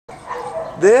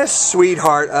This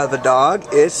sweetheart of a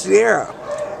dog is Sierra.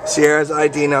 Sierra's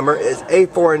ID number is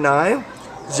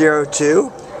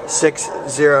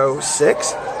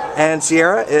A4902606, and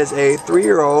Sierra is a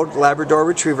 3-year-old Labrador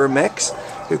Retriever mix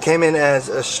who came in as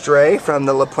a stray from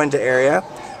the Puente area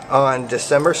on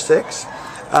December 6th.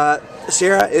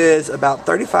 Sierra is about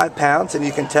 35 pounds, and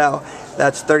you can tell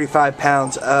that's 35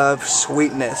 pounds of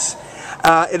sweetness.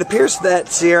 It appears that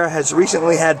Sierra has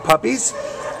recently had puppies,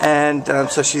 and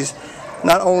so she's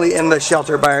not only in the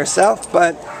shelter by herself,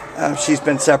 but she's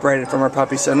been separated from her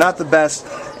puppy, so not the best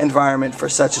environment for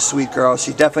such a sweet girl.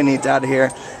 She definitely needs out of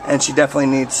here, and she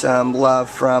definitely needs some love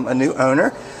from a new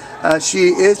owner. She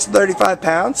is 35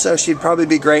 pounds, so she'd probably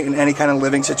be great in any kind of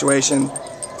living situation,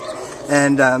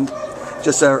 and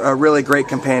just a really great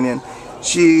companion.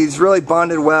 She's really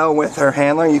bonded well with her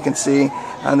handler. You can see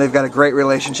they've got a great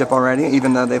relationship already,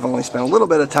 even though they've only spent a little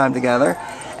bit of time together.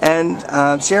 And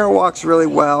Sierra walks really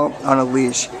well on a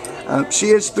leash. She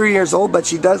is 3 years old, but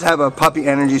she does have a puppy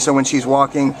energy, so when she's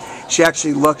walking, she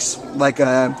actually looks like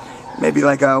maybe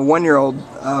like a 1-year-old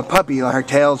puppy. Her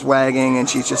tail's wagging, and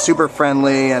she's just super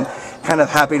friendly and kind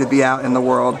of happy to be out in the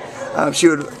world. She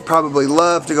would probably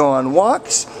love to go on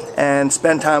walks and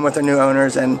spend time with her new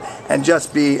owners and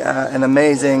just be an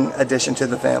amazing addition to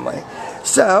the family.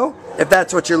 So, if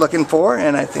that's what you're looking for,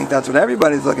 and I think that's what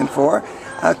everybody's looking for,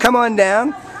 come on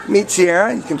down. Meet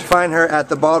Sierra. You can find her at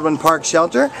the Baldwin Park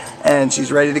shelter, and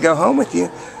she's ready to go home with you.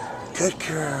 Good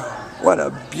girl. What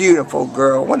a beautiful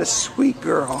girl. What a sweet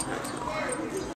girl.